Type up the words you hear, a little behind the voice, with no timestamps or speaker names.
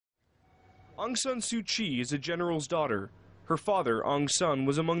Aung San Suu Kyi is a general's daughter. Her father, Aung San,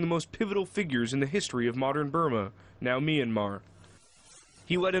 was among the most pivotal figures in the history of modern Burma, now Myanmar.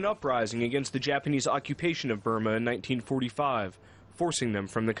 He led an uprising against the Japanese occupation of Burma in 1945, forcing them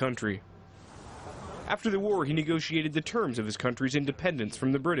from the country. After the war, he negotiated the terms of his country's independence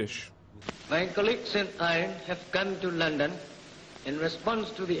from the British. My colleagues and I have come to London in response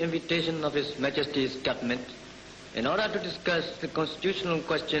to the invitation of His Majesty's government in order to discuss the constitutional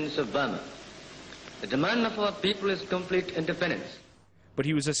questions of Burma. The demand of our people is complete independence. But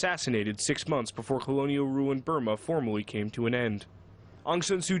he was assassinated 6 months before colonial rule in Burma formally came to an end. Aung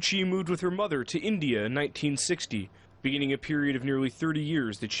San Suu Kyi moved with her mother to India in 1960, beginning a period of nearly 30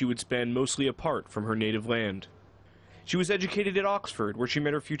 years that she would spend mostly apart from her native land. She was educated at Oxford, where she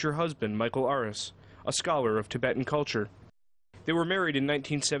met her future husband, Michael Aris, a scholar of Tibetan culture. They were married in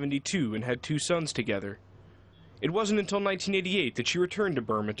 1972 and had 2 sons together. It wasn't until 1988 that she returned to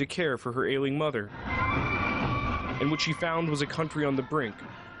Burma to care for her ailing mother. And what she found was a country on the brink,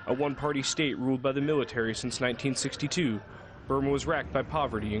 a one-party state ruled by the military since 1962. Burma was racked by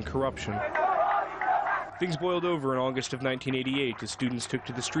poverty and corruption. Things boiled over in August of 1988 as students took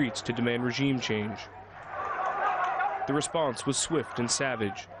to the streets to demand regime change. The response was swift and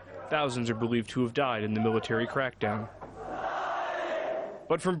savage. Thousands are believed to have died in the military crackdown.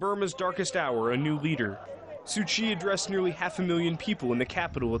 But from Burma's darkest hour, a new leader. Suu Kyi addressed nearly 500,000 people in the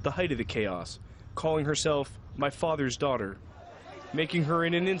capital at the height of the chaos, calling herself "my father's daughter," making her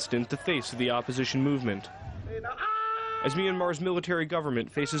in an instant the face of the opposition movement. As Myanmar's military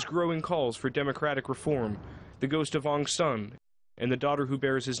government faces growing calls for democratic reform, the ghost of Aung San and the daughter who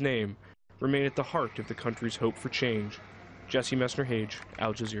bears his name remain at the heart of the country's hope for change. Jesse Messner-Hage,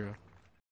 Al Jazeera.